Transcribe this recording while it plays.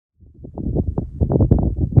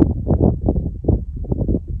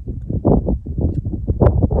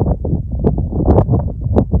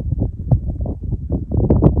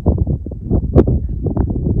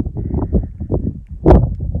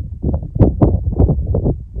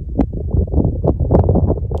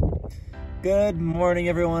Good morning,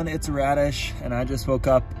 everyone. It's Radish, and I just woke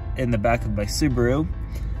up in the back of my Subaru.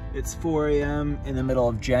 It's 4 a.m. in the middle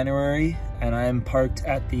of January, and I am parked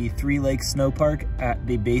at the Three Lakes Snow Park at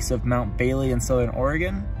the base of Mount Bailey in Southern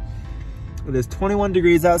Oregon. It is 21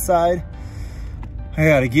 degrees outside. I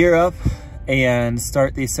gotta gear up and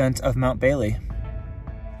start the ascent of Mount Bailey.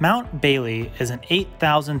 Mount Bailey is an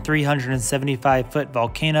 8,375-foot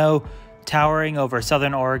volcano towering over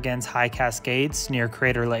Southern Oregon's high Cascades near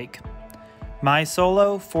Crater Lake. My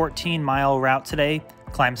solo 14-mile route today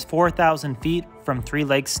climbs 4,000 feet from Three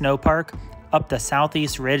Lakes Snow Park up the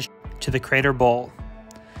southeast ridge to the Crater Bowl.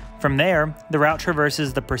 From there, the route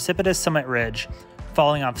traverses the precipitous summit ridge,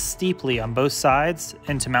 falling off steeply on both sides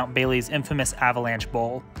into Mount Bailey's infamous Avalanche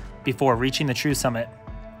Bowl, before reaching the true summit.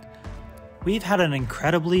 We've had an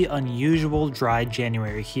incredibly unusual dry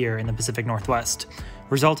January here in the Pacific Northwest,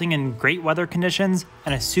 resulting in great weather conditions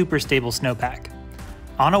and a super stable snowpack.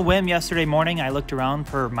 On a whim yesterday morning, I looked around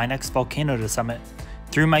for my next volcano to summit,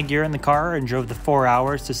 threw my gear in the car, and drove the 4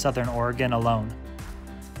 hours to Southern Oregon alone.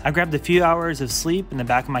 I grabbed a few hours of sleep in the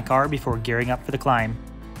back of my car before gearing up for the climb.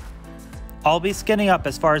 I'll be skinning up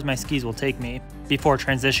as far as my skis will take me, before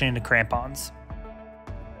transitioning to crampons.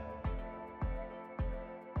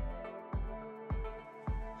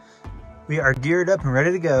 We are geared up and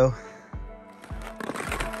ready to go.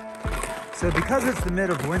 So because it's the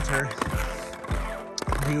mid of winter,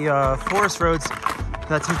 the forest roads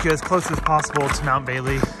that take you as close as possible to Mount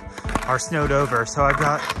Bailey are snowed over. So I've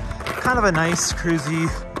got kind of a nice cruisy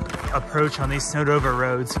approach on these snowed over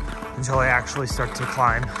roads until I actually start to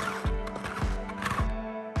climb.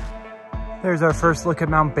 There's our first look at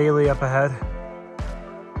Mount Bailey up ahead.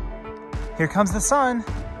 Here comes the sun.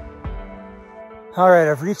 All right,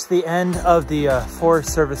 I've reached the end of the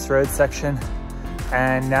Forest Service Road section,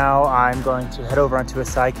 and now I'm going to head over onto a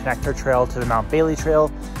side connector trail to the Mount Bailey Trail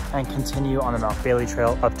and continue on the Mount Bailey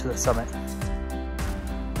Trail up to the summit.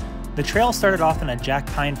 The trail started off in a jack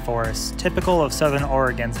pine forest, typical of Southern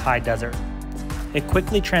Oregon's high desert. It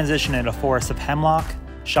quickly transitioned into a forest of hemlock,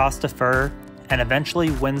 Shasta fir, and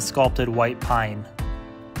eventually wind-sculpted white pine.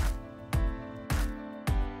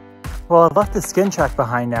 Well, I've left the skin track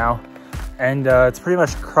behind now, and it's pretty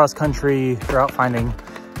much cross-country route finding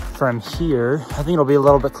from here. I think it'll be a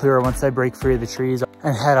little bit clearer once I break free of the trees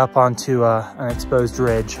and head up onto an exposed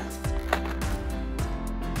ridge.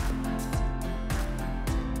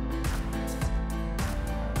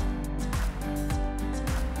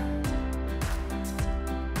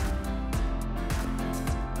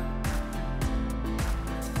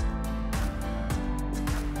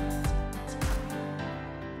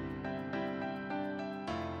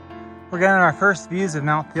 We're getting our first views of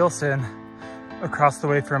Mount Thielsen across the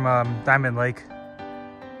way from Diamond Lake.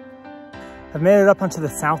 I've made it up onto the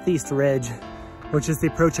southeast ridge, which is the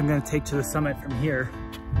approach I'm going to take to the summit from here.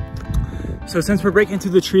 So since we're breaking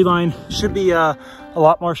through the tree line, should be a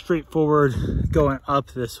lot more straightforward going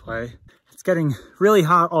up this way. It's getting really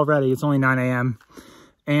hot already. It's only 9 a.m.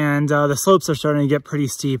 and the slopes are starting to get pretty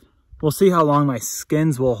steep. We'll see how long my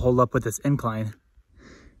skins will hold up with this incline.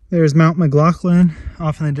 There's Mount McLaughlin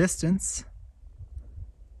off in the distance.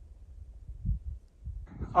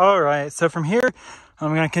 All right, so from here,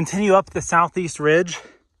 I'm gonna continue up the southeast ridge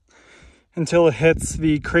until it hits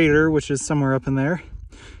the crater, which is somewhere up in there,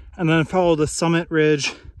 and then follow the summit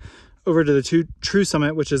ridge over to the true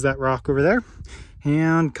summit, which is that rock over there,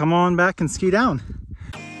 and come on back and ski down.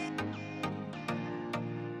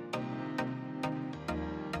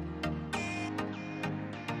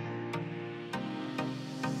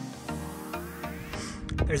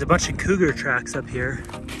 There's a bunch of cougar tracks up here.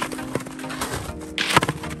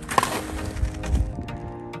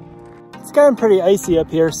 It's gotten pretty icy up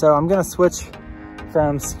here, so I'm gonna switch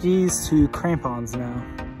from skis to crampons now.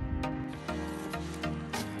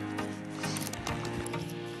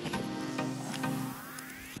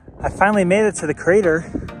 I finally made it to the crater.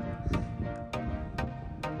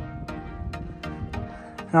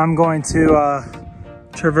 Now I'm going to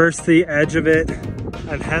traverse the edge of it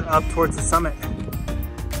and head up towards the summit.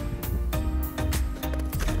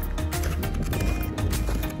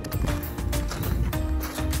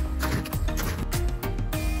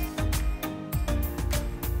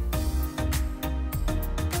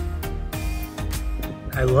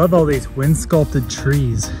 I love all these wind-sculpted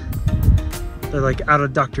trees. They're like out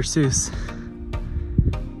of Dr. Seuss.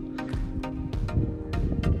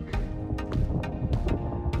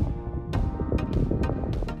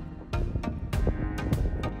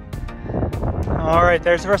 All right,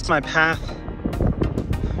 there's the rest of my path.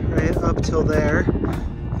 Right up till there.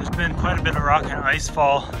 There's been quite a bit of rock and ice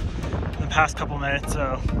fall the past couple minutes,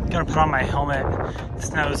 so I'm gonna put on my helmet. The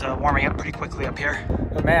snow's warming up pretty quickly up here.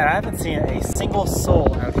 But man, I haven't seen a single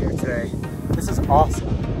soul out here today. This is awesome.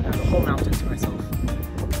 I have the whole mountain to myself.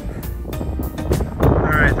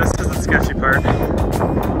 All right, this is the sketchy part.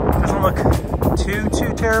 Doesn't look too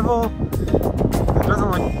terrible. It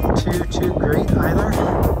doesn't look too great either.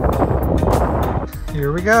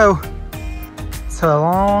 Here we go. It's a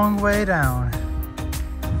long way down.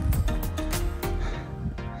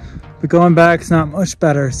 But going back's not much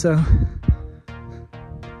better, so.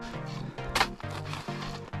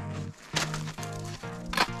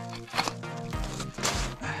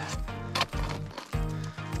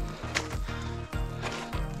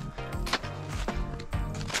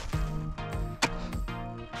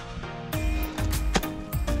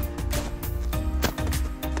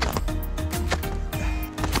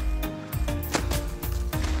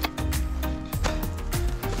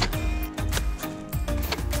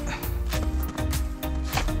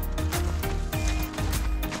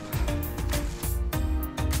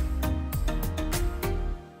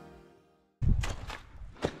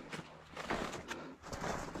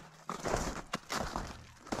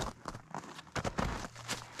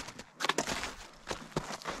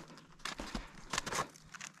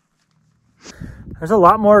 There's a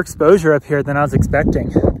lot more exposure up here than I was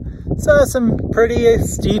expecting. So some pretty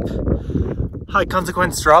steep, high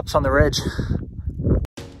consequence drops on the ridge.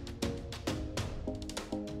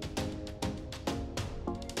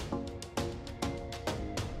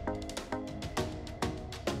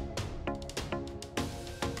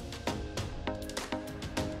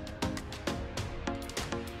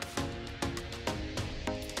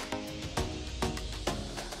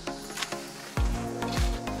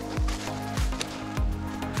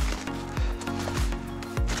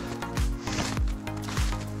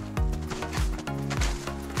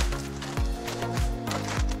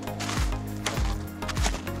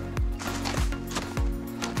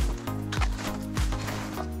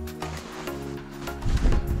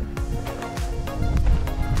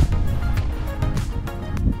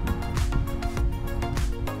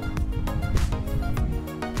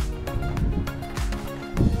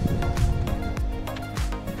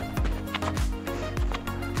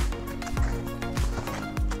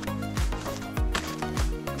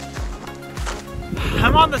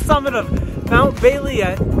 I'm on the summit of Mount Bailey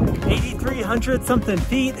at 8,300 something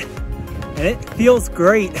feet, and it feels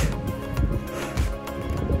great.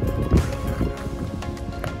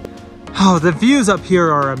 Oh, the views up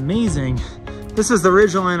here are amazing. This is the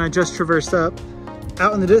ridgeline I just traversed up.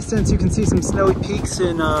 Out in the distance, you can see some snowy peaks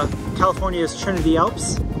in California's Trinity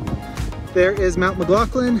Alps. There is Mount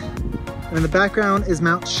McLaughlin, and in the background is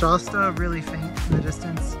Mount Shasta, really faint in the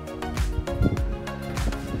distance.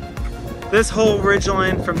 This whole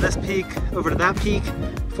ridgeline from this peak over to that peak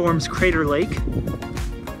forms Crater Lake.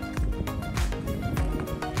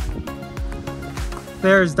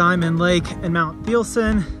 There's Diamond Lake and Mount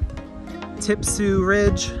Thielsen. Tipsu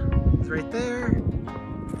Ridge is right there.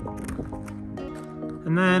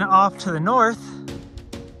 And then off to the north,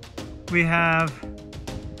 we have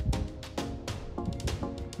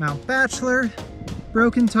Mount Bachelor,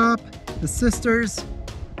 Broken Top, the Sisters,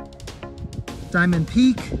 Diamond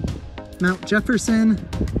Peak, Mount Jefferson,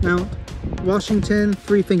 Mount Washington,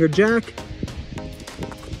 Three Finger Jack,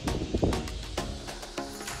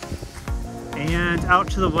 and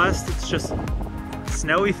out to the west it's just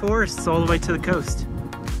snowy forests all the way to the coast.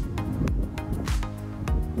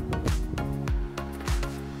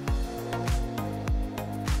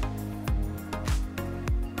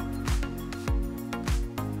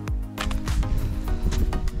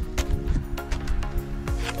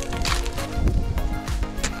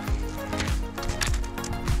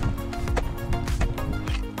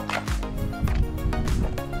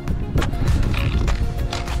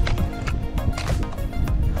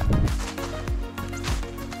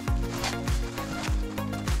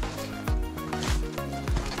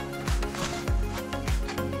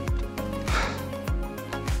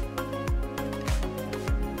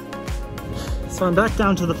 So I'm back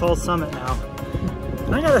down to the falls summit now.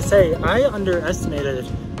 And I gotta say, I underestimated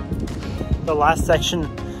the last section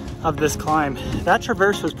of this climb. That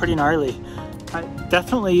traverse was pretty gnarly.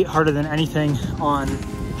 Definitely harder than anything on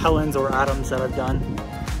Helens or Adams that I've done.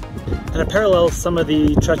 And it parallels some of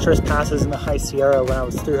the treacherous passes in the High Sierra when I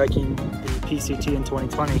was through hiking the PCT in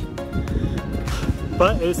 2020.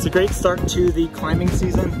 But it's a great start to the climbing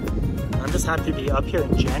season. I'm just happy to be up here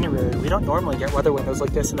in January. We don't normally get weather windows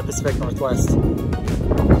like this in the Pacific Northwest.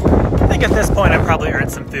 I think at this point I probably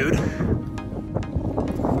earned some food.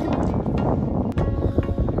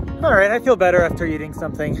 All right, I feel better after eating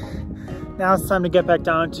something. now it's time to get back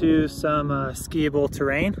down to some skiable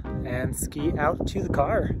terrain and ski out to the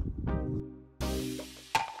car.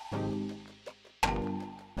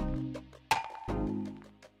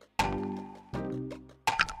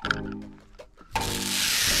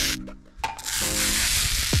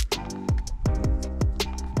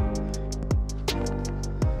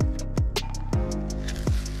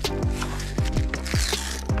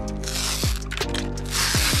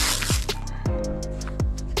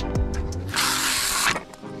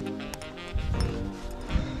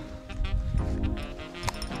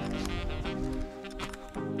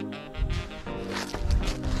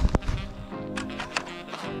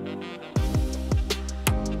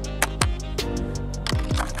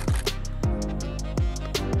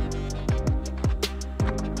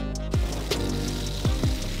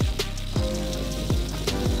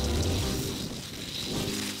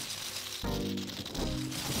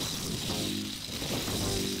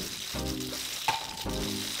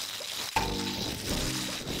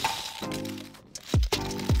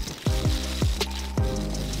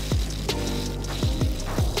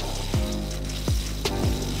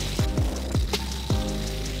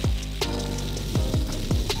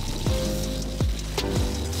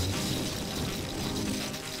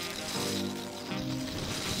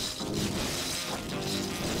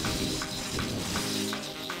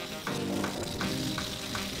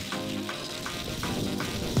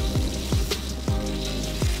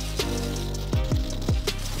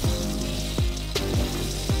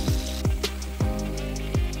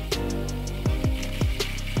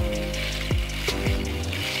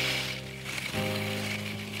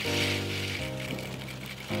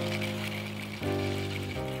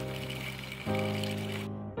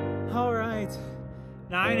 All right,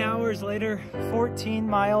 9 hours later, 14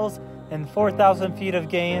 miles and 4,000 feet of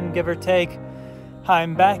gain, give or take.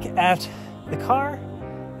 I'm back at the car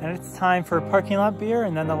and it's time for parking lot beer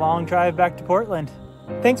and then the long drive back to Portland.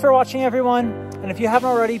 Thanks for watching, everyone. And if you haven't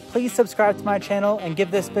already, please subscribe to my channel and give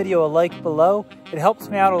this video a like below. It helps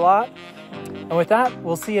me out a lot. And with that,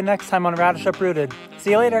 we'll see you next time on Radish Uprooted.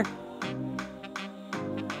 See you later.